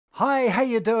Hi, how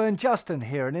you doing? Justin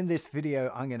here, and in this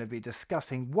video I'm going to be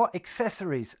discussing what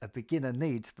accessories a beginner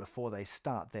needs before they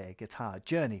start their guitar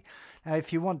journey. Now,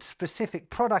 if you want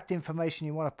specific product information,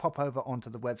 you want to pop over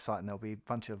onto the website and there'll be a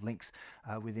bunch of links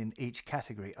within each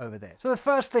category over there. So the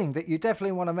first thing that you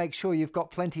definitely want to make sure you've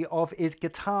got plenty of is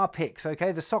guitar picks,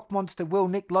 okay? The sock monster will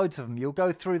nick loads of them. You'll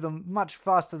go through them much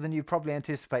faster than you probably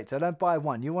anticipate, so don't buy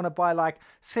one. You want to buy like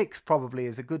 6 probably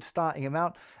is a good starting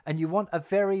amount, and you want a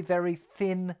very, very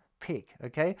thin pick,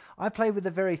 okay? I play with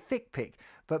a very thick pick,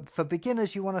 but for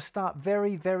beginners you want to start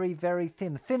very, very, very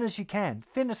thin as you can.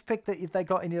 Thinnest pick that they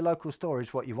got in your local store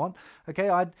is what you want,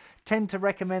 okay? I tend to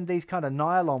recommend these kind of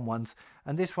nylon ones,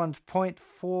 and this one's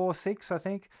 0.46, I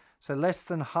think. So less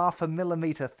than 0.5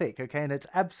 millimeter thick, okay? And it's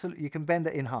absolutely, you can bend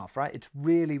it in half, right? It's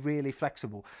really, really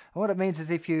flexible. And what it means is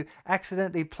if you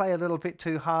accidentally play a little bit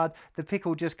too hard, the pick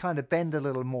will just kind of bend a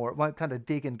little more. It won't kind of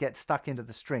dig and get stuck into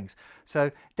the strings.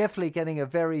 So definitely getting a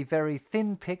very, very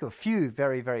thin pick, or few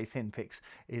very, very thin picks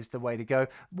is the way to go.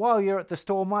 While you're at the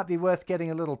store, might be worth getting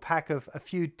a little pack of a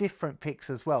few different picks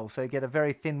as well. So you get a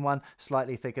very thin one,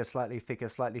 slightly thicker,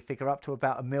 up to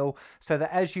about 1 mil, so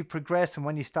that as you progress and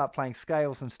when you start playing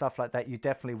scales and stuff like that, you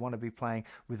definitely want to be playing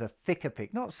with a thicker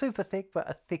pick. Not super thick, but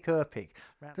a thicker pick.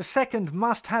 The second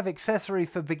must-have accessory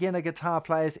for beginner guitar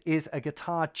players is a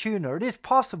guitar tuner. It is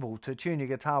possible to tune your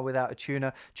guitar without a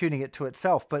tuner, tuning it to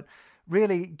itself, but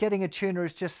really getting a tuner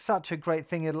is just such a great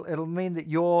thing. It'll mean that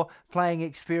your playing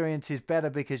experience is better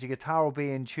because your guitar will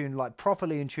be in tune, like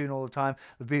properly in tune all the time.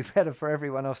 It'll be better for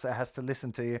everyone else that has to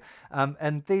listen to you.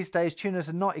 And these days tuners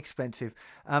are not expensive.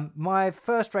 My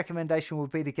first recommendation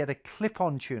would be to get a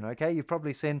clip-on tuner, okay? You've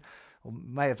probably seen or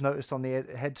may have noticed on the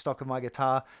headstock of my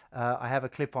guitar, I have a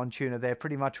clip-on tuner there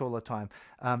pretty much all the time.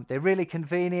 They're really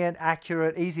convenient,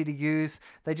 accurate, easy to use.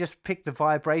 They just pick the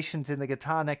vibrations in the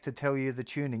guitar neck to tell you the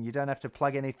tuning. You don't have to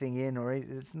plug anything in, or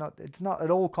it's not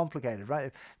at all complicated,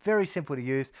 right? Very simple to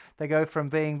use. They go from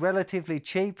being relatively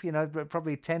cheap, you know,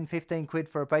 probably 10, 15 quid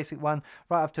for a basic one,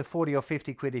 right up to 40 or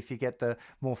 50 quid if you get the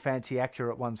more fancy,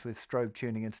 accurate ones with strobe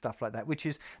tuning and stuff like that, which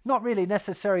is not really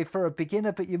necessary for a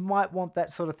beginner, but you might want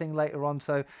that sort of thing later on.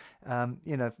 So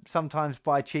you know, sometimes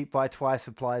buy cheap, buy twice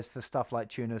applies for stuff like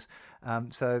tuners.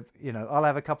 So you know, I'll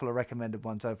have a couple of recommended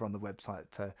ones over on the website,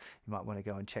 so you might want to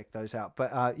go and check those out.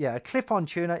 But yeah, a clip-on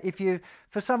tuner. If you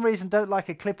for some reason don't like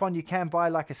a clip-on, you can buy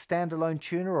like a standalone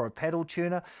tuner or a pedal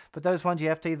tuner, but those ones you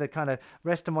have to either kind of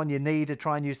rest them on your knee to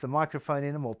try and use the microphone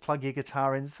in them, or plug your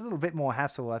guitar in. It's a little bit more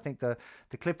hassle. I think the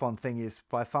clip-on thing is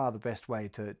by far the best way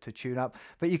to tune up.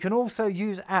 But you can also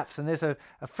use apps, and there's a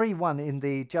free one in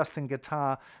the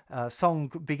JustinGuitar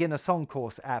beginner song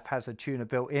course app has a tuner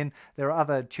built in. There are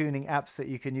other tuning apps that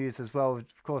you can use as well.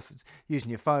 Of course, using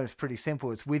your phone is pretty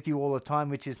simple. It's with you all the time,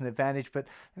 which is an advantage, but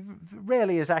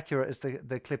rarely as accurate as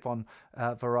the clip-on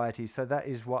variety. So that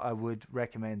is what I would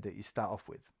recommend that you start off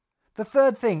with. The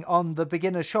third thing on the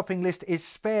beginner shopping list is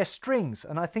spare strings,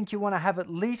 and I think you want to have at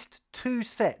least 2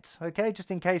 sets, okay?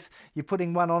 Just in case you're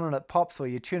putting one on and it pops, or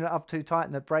you tune it up too tight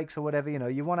and it breaks or whatever, you know,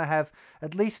 you want to have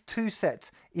at least 2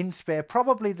 sets in spare,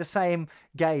 probably the same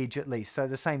gauge at least, so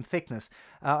the same thickness.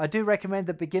 I do recommend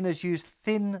that beginners use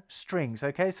thin strings,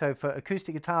 okay? So for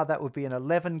acoustic guitar, that would be an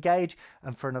 11 gauge,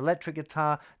 and for an electric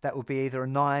guitar, that would be either a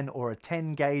 9 or a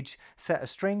 10 gauge set of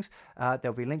strings.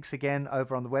 There'll be links again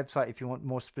over on the website if you want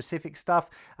more specific stuff.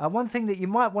 One thing that you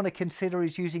might want to consider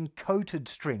is using coated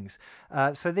strings.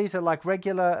 So these are like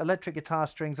regular electric guitar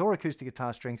strings or acoustic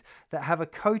guitar strings that have a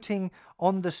coating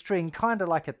on the string, kind of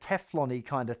like a Teflon-y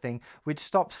kind of thing, which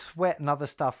stops sweat and other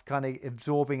stuff kind of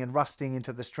absorbing and rusting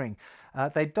into the string.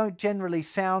 They don't generally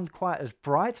sound quite as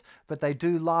bright, but they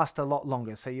do last a lot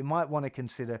longer. So you might want to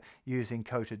consider using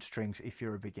coated strings if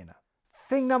you're a beginner.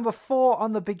 Thing number 4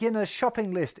 on the beginner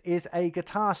shopping list is a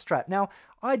guitar strap. Now,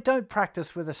 I don't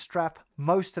practice with a strap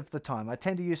most of the time. I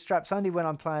tend to use straps only when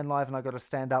I'm playing live and I've got to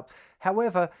stand up.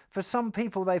 However, for some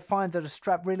people, they find that a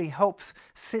strap really helps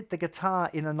sit the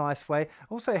guitar in a nice way.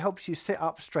 Also helps you sit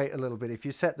up straight a little bit. If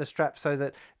you set the strap so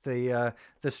that the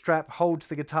strap holds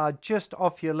the guitar just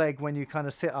off your leg when you kind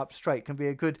of sit up straight, can be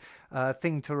a good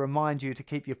thing to remind you to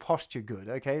keep your posture good.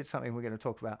 Okay, it's something we're going to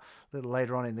talk about a little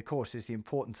later on in the course, is the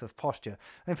importance of posture.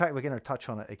 In fact, we're going to touch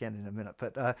on it again in a minute.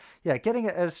 But yeah, getting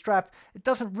a strap, it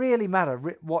doesn't really matter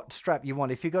what strap you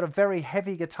want. If you've got a very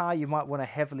heavy guitar, you might want a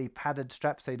heavily padded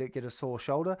strap so you don't get a sore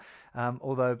shoulder,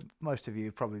 although most of you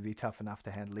would probably be tough enough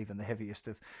to handle even the heaviest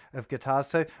of guitars.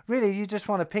 So really, you just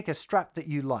want to pick a strap that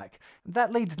you like.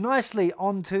 That leads nicely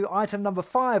on to item number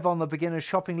 5 on the beginner's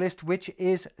shopping list, which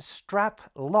is strap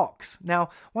locks. Now,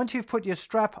 once you've put your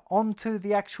strap onto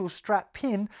the actual strap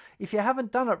pin, if you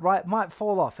haven't done it right, it might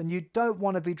fall off, and you don't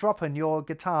want to be dropping your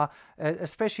guitar,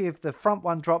 especially if the front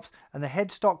one drops and the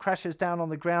headstock crashes down on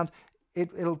the ground.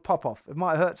 It'll pop off. It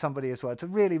might hurt somebody as well. It's a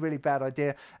really, really bad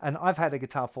idea. And I've had a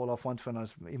guitar fall off once when I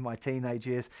was in my teenage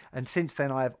years. And since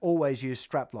then, I have always used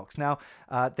strap locks. Now,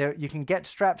 you can get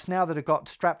straps now that have got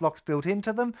strap locks built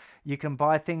into them. You can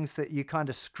buy things that you kind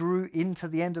of screw into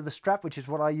the end of the strap, which is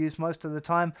what I use most of the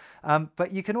time.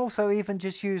 But you can also even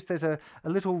just use, there's a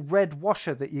little red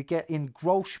washer that you get in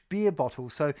Grolsch beer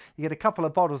bottles. So you get a couple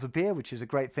of bottles of beer, which is a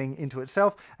great thing into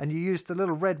itself. And you use the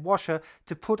little red washer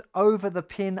to put over the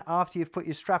pin after you've put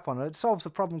your strap on it. It solves the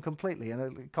problem completely,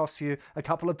 and it costs you a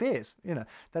couple of beers. You know,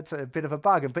 that's a bit of a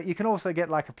bargain. But you can also get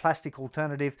like a plastic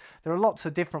alternative. There are lots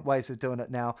of different ways of doing it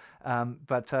now.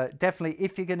 But definitely,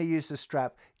 if you're going to use the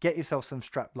strap, get yourself some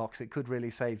strap locks. It could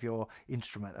really save your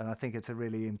instrument, and I think it's a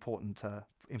really important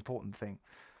thing.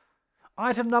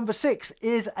 Item number 6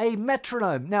 is a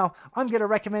metronome. Now, I'm going to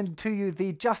recommend to you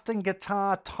the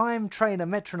JustinGuitar Time Trainer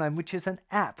Metronome, which is an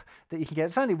app that you can get.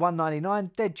 It's only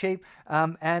 $1.99, dead cheap,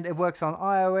 and it works on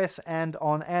iOS and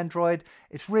on Android.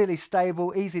 It's really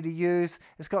stable, easy to use.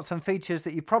 It's got some features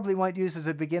that you probably won't use as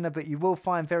a beginner, but you will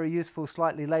find very useful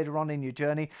slightly later on in your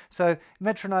journey. So,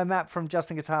 metronome app from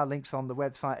JustinGuitar, links on the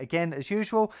website again, as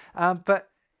usual. But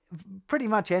pretty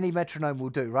much any metronome will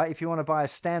do, right? If you want to buy a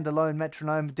standalone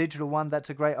metronome, digital one, that's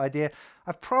a great idea.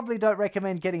 I probably don't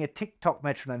recommend getting a tick-tock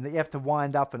metronome that you have to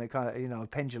wind up and a kind of, you know, a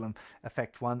pendulum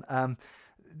effect one.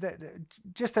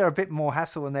 They're a bit more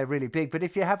hassle and they're really big. But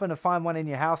if you happen to find one in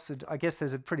your house, I guess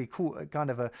there's a pretty cool, kind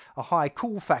of a high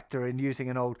cool factor in using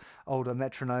an older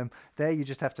metronome. There, you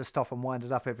just have to stop and wind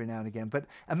it up every now and again. But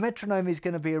a metronome is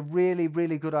going to be a really,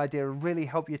 really good idea and really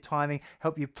help your timing,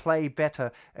 help you play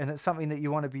better. And it's something that you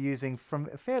want to be using from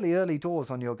fairly early doors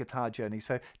on your guitar journey.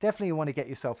 So definitely you want to get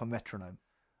yourself a metronome.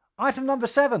 Item number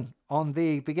 7 on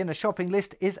the beginner shopping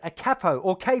list is a capo,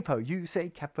 or capo. You say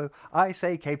capo, I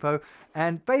say capo.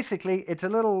 And basically, it's a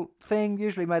little thing,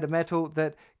 usually made of metal,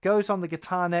 that goes on the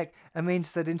guitar neck and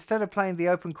means that instead of playing the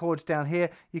open chords down here,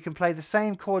 you can play the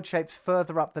same chord shapes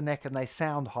further up the neck and they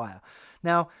sound higher.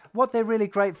 Now, what they're really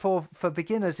great for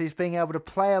beginners is being able to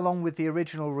play along with the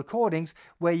original recordings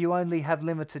where you only have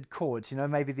limited chords. You know,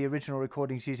 maybe the original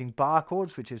recordings using bar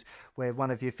chords, which is where one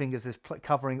of your fingers is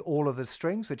covering all of the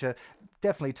strings, which are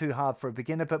definitely too hard for a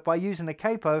beginner. But by using a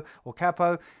capo or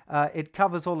capo, it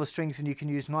covers all the strings and you can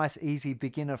use nice, easy,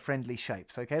 beginner-friendly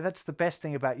shapes. Okay, that's the best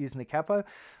thing about using the capo.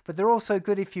 But they're also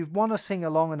good if you want to sing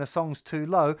along and a song's too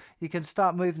low, you can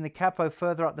start moving the capo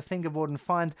further up the fingerboard and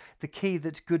find the key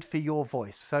that's good for your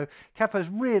voice. So capo's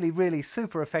really, really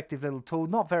super effective little tool,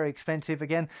 not very expensive.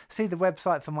 Again, see the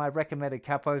website for my recommended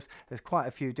capos. There's quite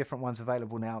a few different ones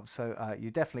available now, so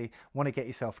you definitely want to get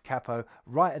yourself a capo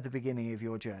right at the beginning of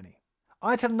your journey.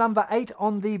 Item number 8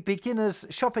 on the beginner's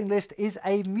shopping list is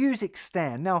a music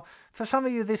stand. Now, for some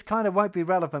of you, this kind of won't be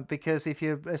relevant because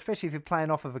especially if you're playing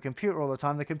off of a computer all the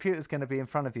time, the computer's going to be in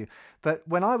front of you. But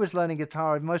when I was learning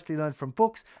guitar, I mostly learned from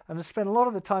books, and I spent a lot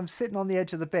of the time sitting on the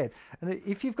edge of the bed. And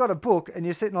if you've got a book and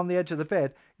you're sitting on the edge of the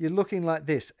bed, you're looking like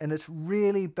this, and it's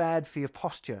really bad for your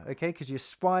posture, okay? Because your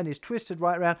spine is twisted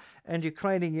right around, and you're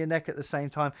craning your neck at the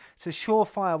same time. It's a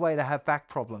surefire way to have back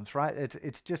problems, right?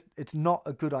 It's not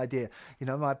a good idea. You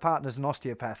know, my partner's an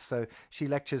osteopath, so she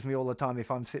lectures me all the time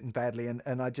if I'm sitting badly,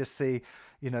 and I just see,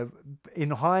 you know, in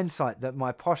hindsight that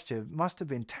my posture must have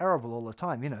been terrible all the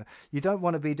time. You know, you don't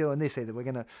want to be doing this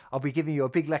either. I'll be giving you a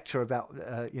big lecture about,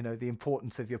 you know, the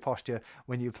importance of your posture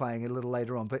when you're playing a little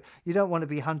later on, but you don't want to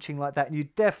be hunching like that, and you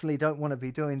definitely don't want to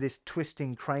be doing this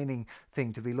twisting, craning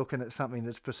thing to be looking at something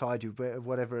that's beside you,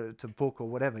 whatever, it's a book or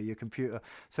whatever, your computer.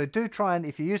 So do try, and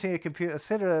if you're using a computer,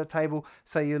 sit at a table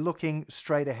so you're looking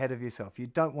straight ahead of yourself. You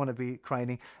don't want to be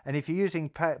craning, and if you're using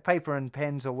paper and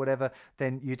pens or whatever,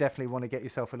 then you definitely want to get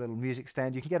yourself a little music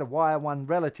stand. You can get a wire one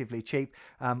relatively cheap.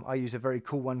 I use a very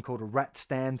cool one called a rat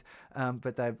stand,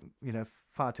 but they're, you know,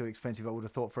 far too expensive, I would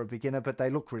have thought, for a beginner, but they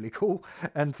look really cool.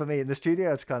 And for me in the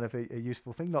studio, it's kind of a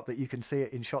useful thing. Not that you can see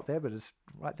it in shot there, but it's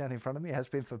right down in front of me. It has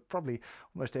been for probably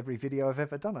almost every video I've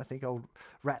ever done. I think old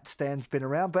rat stand's been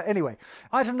around. But anyway,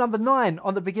 item number 9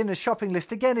 on the beginner's shopping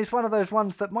list, again, is one of those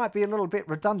ones that might be a little bit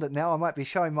redundant now. I might be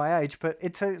showing my age, but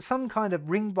it's some kind of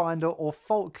ring binder or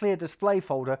clear display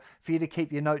folder for you to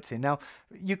keep your notes in. Now,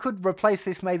 you could replace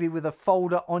this maybe with a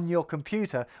folder on your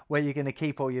computer where you're going to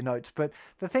keep all your notes, but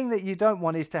the thing that you don't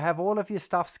want is to have all of your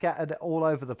stuff scattered all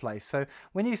over the place. So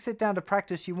when you sit down to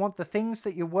practice, you want the things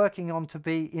that you're working on to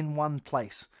be in one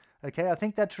place. Okay, I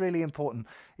think that's really important,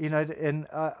 you know, and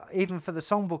even for the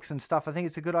songbooks and stuff, I think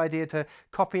it's a good idea to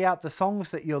copy out the songs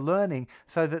that you're learning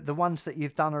so that the ones that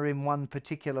you've done are in one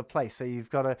particular place. So you've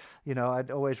got you know,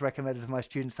 I'd always recommended to my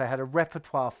students they had a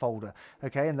repertoire folder,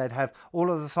 okay, and they'd have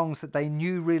all of the songs that they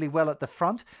knew really well at the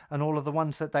front and all of the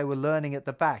ones that they were learning at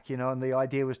the back, you know, and the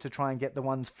idea was to try and get the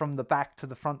ones from the back to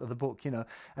the front of the book, you know,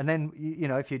 and then, you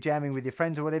know, if you're jamming with your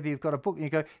friends or whatever, you've got a book and you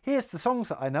go, here's the songs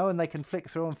that I know, and they can flick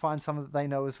through and find some that they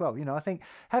know as well. You know, I think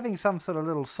having some sort of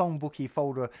little songbooky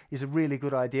folder is a really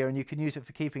good idea, and you can use it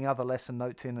for keeping other lesson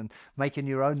notes in, and making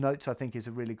your own notes I think is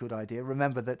a really good idea.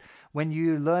 Remember that when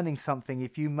you're learning something,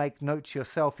 if you make notes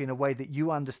yourself in a way that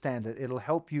you understand it, it'll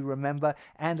help you remember,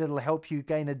 and it'll help you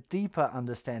gain a deeper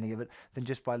understanding of it than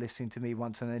just by listening to me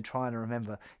once and then trying to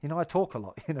remember. You know, I talk a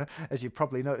lot, you know, as you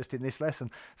probably noticed in this lesson,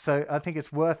 so I think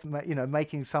it's worth, you know,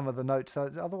 making some of the notes.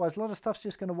 Otherwise a lot of stuff's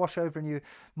just going to wash over and you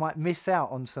might miss out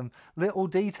on some little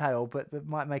detail, but that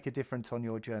might make a difference on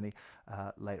your journey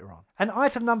later on. And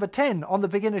item number 10 on the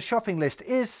beginner's shopping list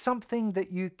is something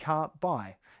that you can't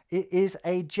buy. It is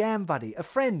a jam buddy, a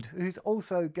friend who's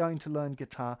also going to learn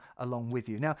guitar along with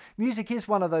you. Now, music is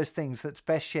one of those things that's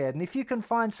best shared, and if you can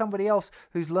find somebody else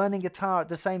who's learning guitar at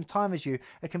the same time as you,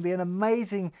 it can be an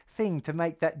amazing thing to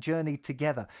make that journey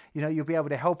together. You know, you'll be able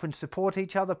to help and support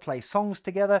each other, play songs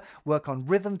together, work on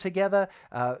rhythm together.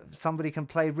 Somebody can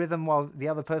play rhythm while the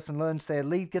other person learns their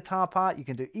lead guitar part. You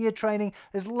can do ear training.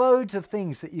 There's loads of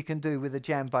things that you can do with a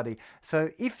jam buddy. So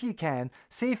if you can,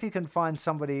 see if you can find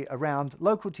somebody around,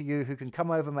 local to you, who can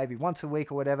come over maybe once a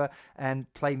week or whatever and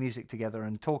play music together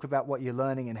and talk about what you're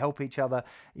learning and help each other.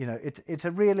 You know,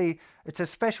 it's a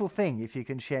special thing if you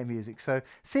can share music. So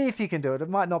see if you can do it. It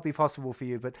might not be possible for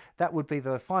you, but that would be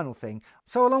the final thing.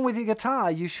 So along with your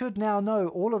guitar, you should now know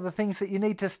all of the things that you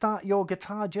need to start your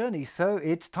guitar journey. So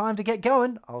it's time to get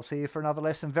going. I'll see you for another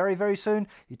lesson very, very soon.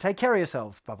 You take care of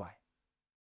yourselves. Bye-bye.